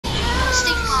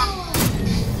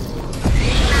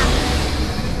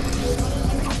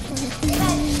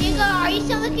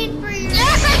looking for your...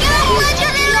 Yes, I got a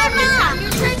legendary map!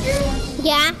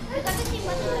 Yeah?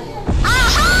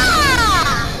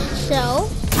 Aha! So?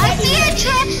 I see a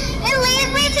treasure! It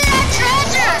leads me to that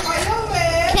treasure!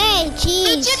 Okay, jeez.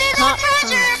 Did you do that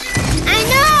treasure? I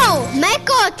know!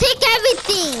 Michael, take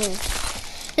everything!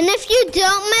 And if you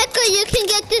don't, Michael, you can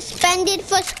get suspended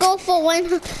for school for 1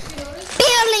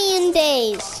 billion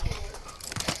days.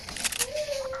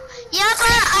 Yeah,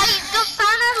 but I just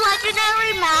found a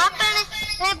legendary map and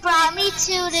it brought me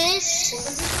to this.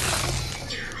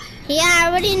 Yeah, I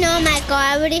already know, Michael.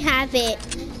 I already have it.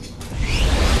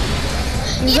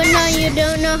 Even though you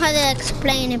don't know how to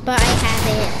explain it, but I have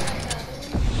it.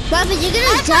 Robert, you're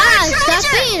gonna die. Stop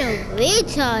being a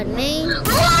retard, man.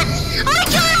 What? I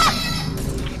can't!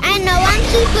 I know I'm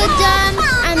super dumb.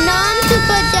 I know I'm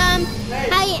super dumb.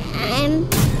 I am.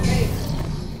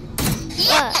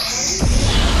 Yes!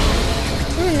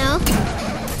 I don't know.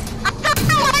 I found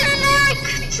the legendary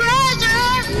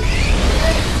treasure!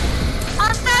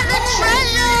 I found the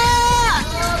treasure!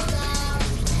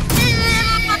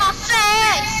 It's in my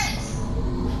face!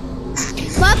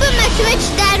 Robert, my Switch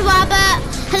dead, Robert.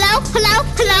 Hello, hello,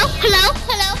 hello, hello,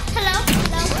 hello, hello, hello,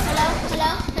 hello,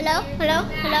 hello, hello, hello,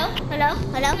 hello, hello,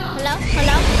 hello, hello,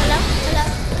 hello, hello.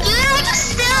 Dude, I can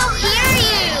still hear you!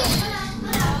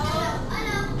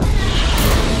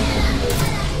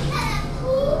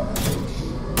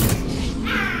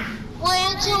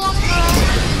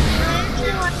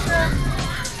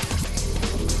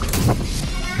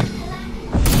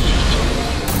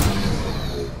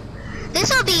 This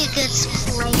will be a good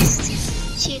place to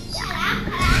shoot that.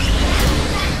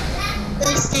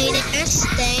 Stay there,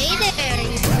 stay there.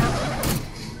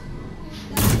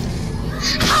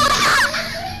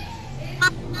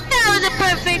 That was a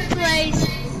perfect place.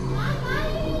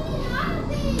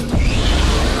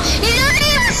 He doesn't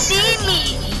even see me.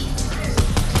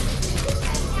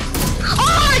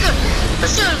 Oh my god!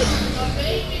 Listen.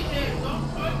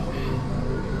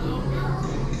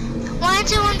 1,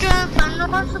 2, 1, drop. I'm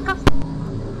not supposed to.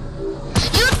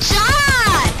 You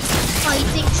died! Oh, he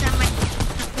thinks I'm right.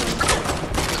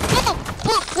 Oh,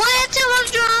 1, 2, 1,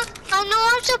 drop. I know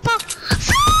I'm supposed.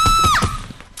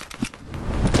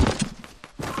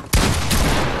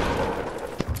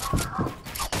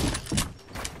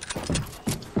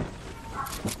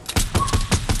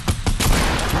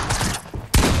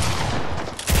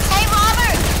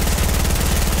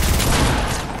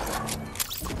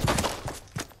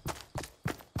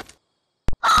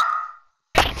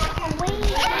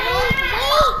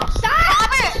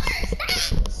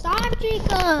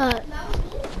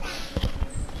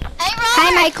 Hi,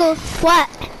 Michael. What?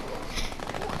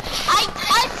 I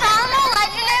found a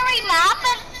legendary map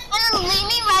and it lead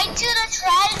me right to the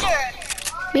treasure.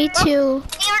 Me too.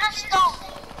 Near the storm.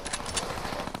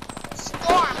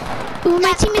 Ooh,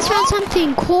 my teammates found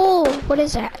something cool. What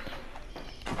is that?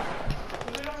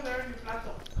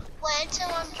 Wait till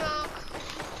I'm drunk.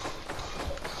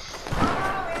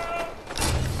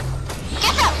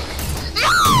 Get up!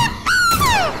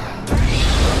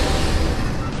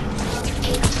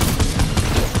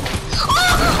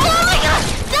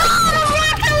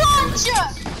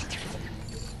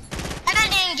 And I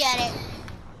didn't get it.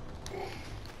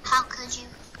 How could you,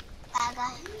 bad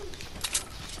guy?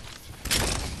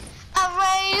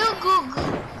 Radio Goo Goo.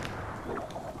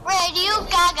 Radio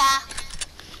Gaga.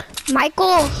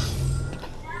 Michael.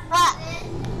 What?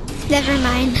 Never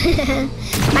mind.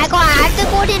 Michael, I have the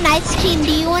golden ice cream.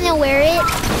 Do you want to wear it?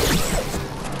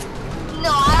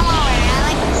 No, I don't want to wear it. I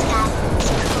like this guy.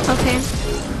 Okay.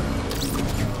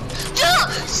 Dude,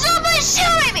 somebody's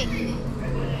shooting me!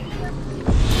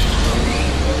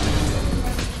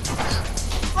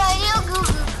 Radio Goo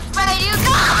Goo. Radio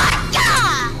Gaga!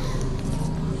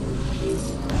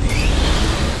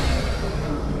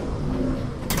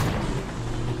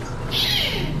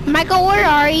 Michael, where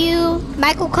are you?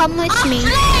 Michael, come with me.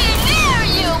 I'm playing near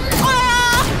you,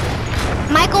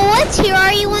 Michael, what tier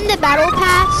are you in the battle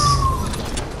pass?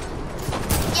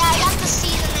 Yeah, I got the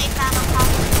season 8 battle pass.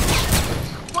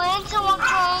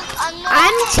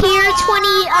 I'm tier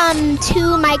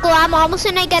 22, Michael. I'm almost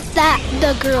gonna get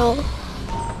the girl. Do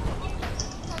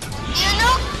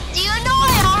you know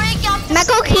I already got the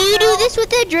Michael, can you do this with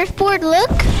the driftboard?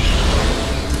 Look.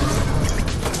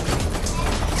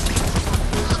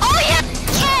 Oh yeah,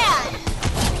 can!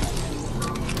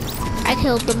 I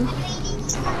killed them.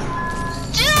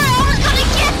 Dude, I was gonna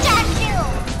get that kill!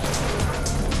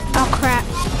 Oh crap.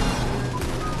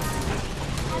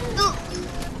 Ooh,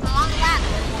 long lap.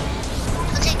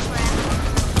 It'll take forever.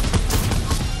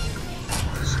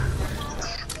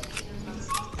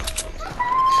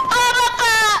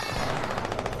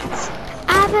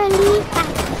 I believe I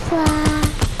can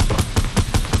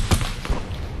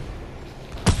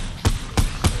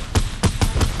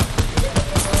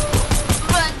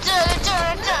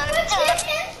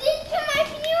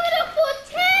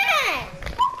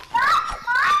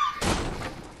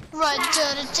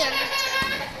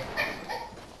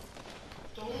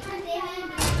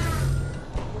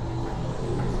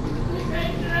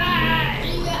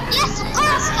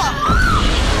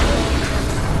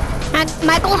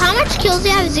Michael, how much kills do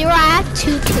you have? 0. I have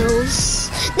 2 kills.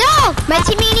 No! My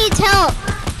teammate needs help.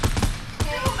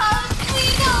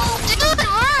 Dude,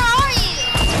 where are you?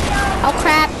 Oh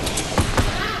crap.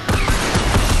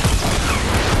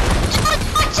 Dude,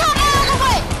 jump out of the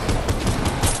way.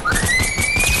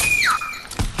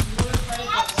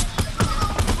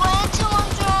 Way too long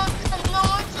drunk and no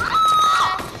one to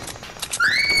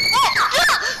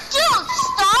Dude,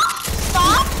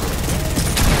 stop.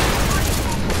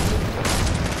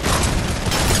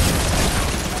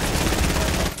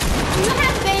 You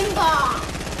have game bomb.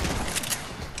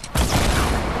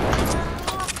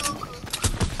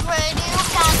 Radio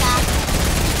Gaga.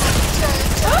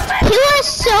 He was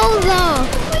so low.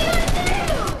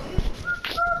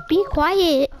 Be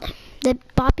quiet. The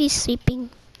Bobby's sleeping.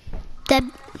 The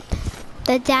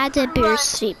dada bear's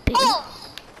sleeping. Oh.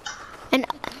 And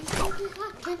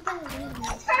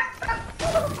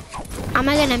I'm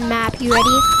gonna map. You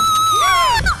ready?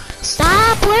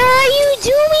 Stop! What are you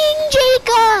doing,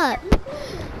 Jacob?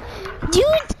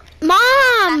 Dude,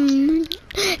 Mom!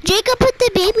 Jacob put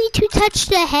the baby to touch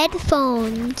the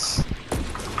headphones.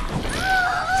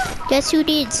 Guess who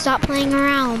did? Stop playing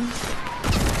around.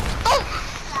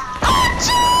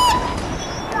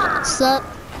 Sup?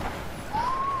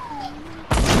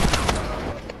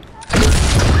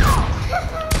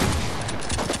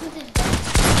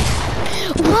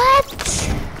 What?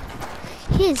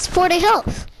 He is 40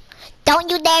 health. Don't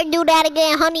you dare do that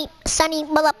again, honey. Sonny,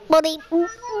 buddy.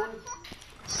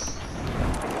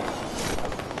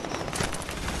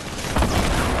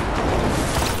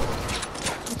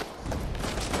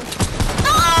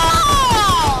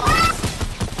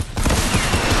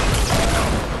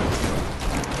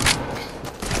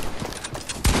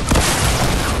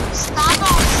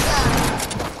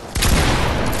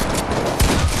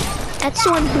 That's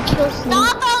the one who kills me.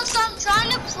 Stop us, I'm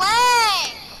trying to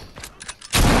play.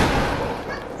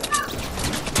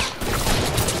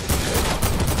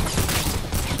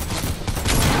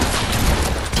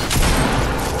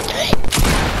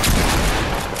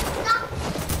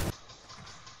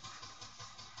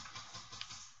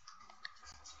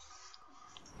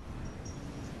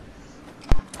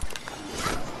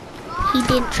 He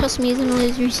didn't trust me, he's gonna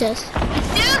lose recess.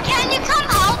 Dude, can you come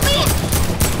help me?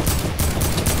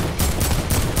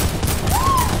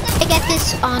 I got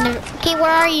this on. Okay,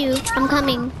 where are you? I'm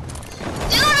coming.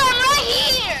 Dude, I'm right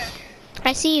here.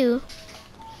 I see you.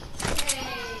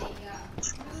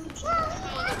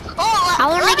 Oh, I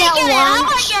only let me got get it. one. I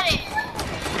want to get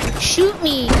it. Shoot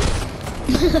me.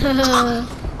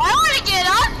 I want to get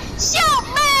up. Shoot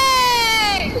me.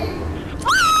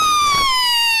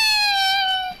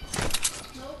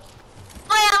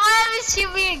 Wait, I'm gonna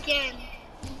shoot me again.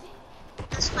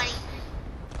 That's funny.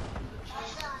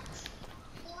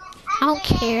 I don't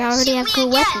care. I already have good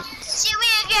weapons. Shoot me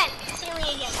again. Shoot me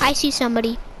again. I see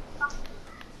somebody.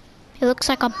 He looks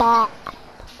like a bot.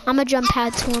 I'm gonna jump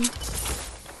pad to him.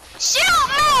 Shoot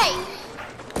me!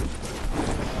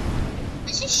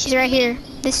 He's right here.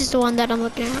 This is the one that I'm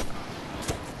looking at.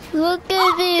 Look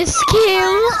at this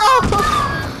kill.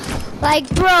 Oh. Like,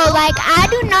 bro, like, I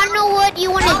do not know what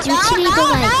you want to do to me, but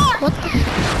like, what the?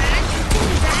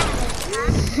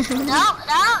 No.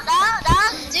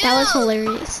 That was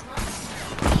hilarious.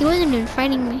 He wasn't even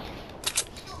fighting me.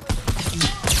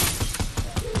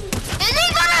 Is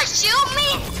he gonna shoot me?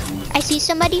 I see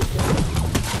somebody.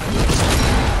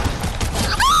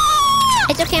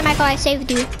 It's okay, Michael, I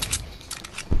saved you.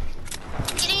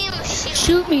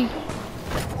 Shoot me.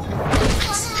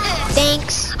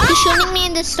 Thanks. He's shooting me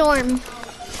in the storm.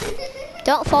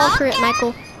 Don't fall for it,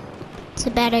 Michael. It's a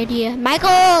bad idea.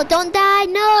 Michael, don't die,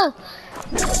 no!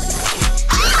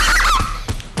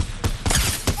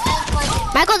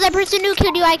 Michael, that person who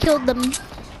killed you, I killed them.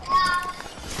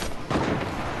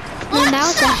 And that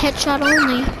was a headshot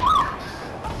only.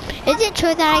 Is it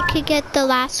true that I could get the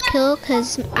last kill?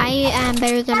 Because I am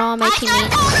better than all my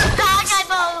teammates.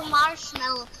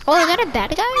 Oh, is that a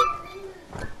bad guy?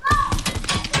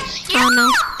 Oh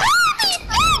no.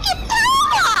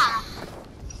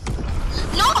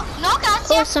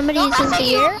 Oh, somebody's in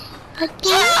the air.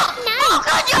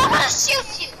 Nice.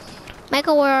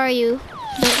 Michael, where are you?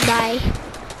 Don't die.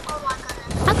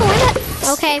 Michael, where that?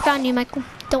 Okay, I found you, Michael.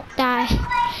 Don't die.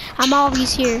 I'm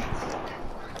always here.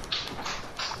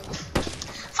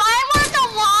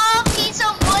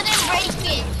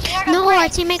 No, our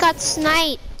teammate got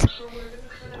sniped.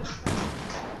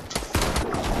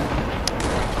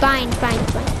 Fine.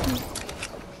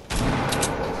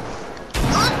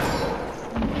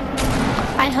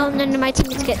 I hope none of my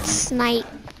teammates get sniped.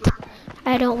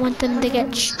 I don't want them to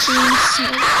get stream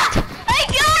sniped. I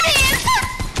got it!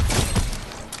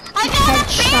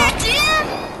 shot.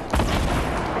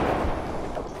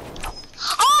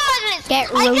 Oh my goodness! Get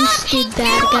roasted,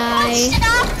 bad guy.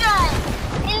 Shotgun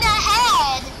in the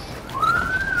head.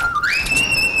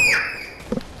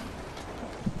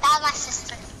 That was my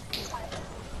sister.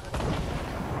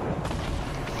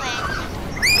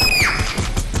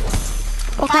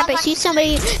 Oh crap! I see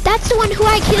somebody. That's the one who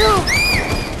I killed.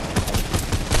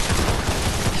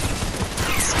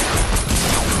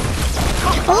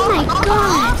 Oh my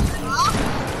god!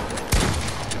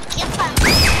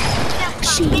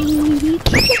 She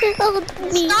killed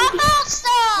me.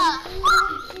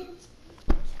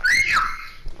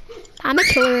 I'm gonna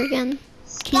kill her again.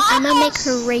 I'm gonna make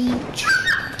her rage.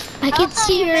 I can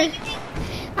see her.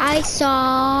 I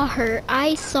saw her.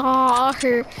 I saw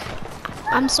her.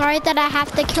 I'm sorry that I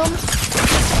have to kill him.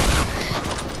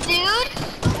 Dude,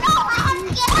 no, I have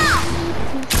to get up.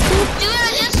 Dude, I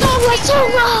just so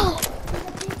low.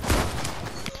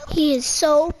 He is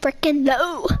so freaking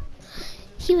low.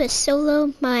 He was so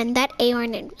low, man. That AR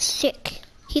was sick.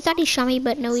 He thought he shot me,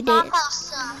 but no, he didn't.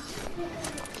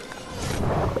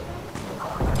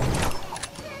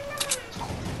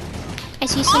 I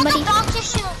see somebody. Dude,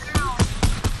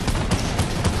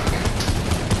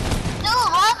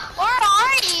 where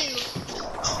are you?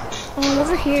 Oh, I'm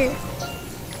over here.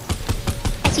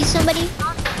 I see somebody.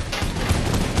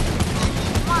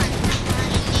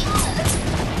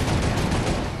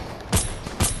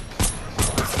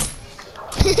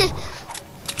 He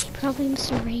probably must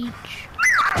have rage.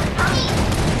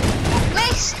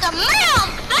 Mr. Man,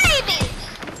 baby!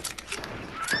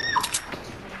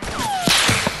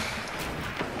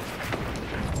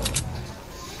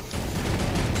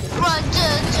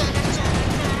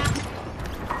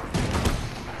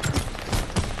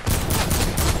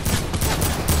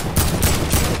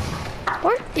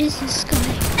 Where is this guy?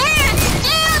 There,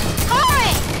 dude!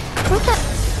 Hurry! What the?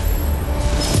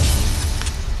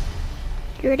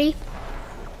 You ready?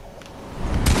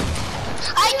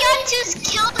 I got 2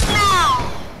 kills now!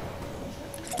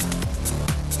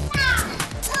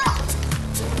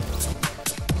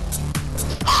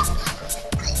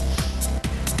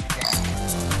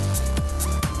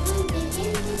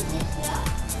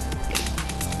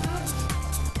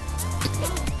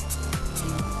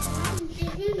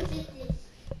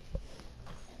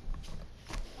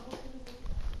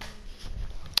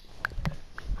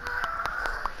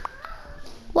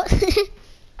 What?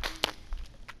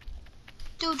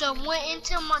 Dude, I went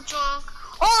into my trunk.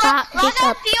 Oh, Stop, let pick that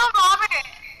up. feel Robert.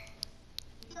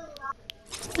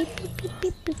 Beep, beep, beep,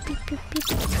 beep, beep, beep, beep,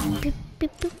 beep,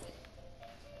 beep, beep.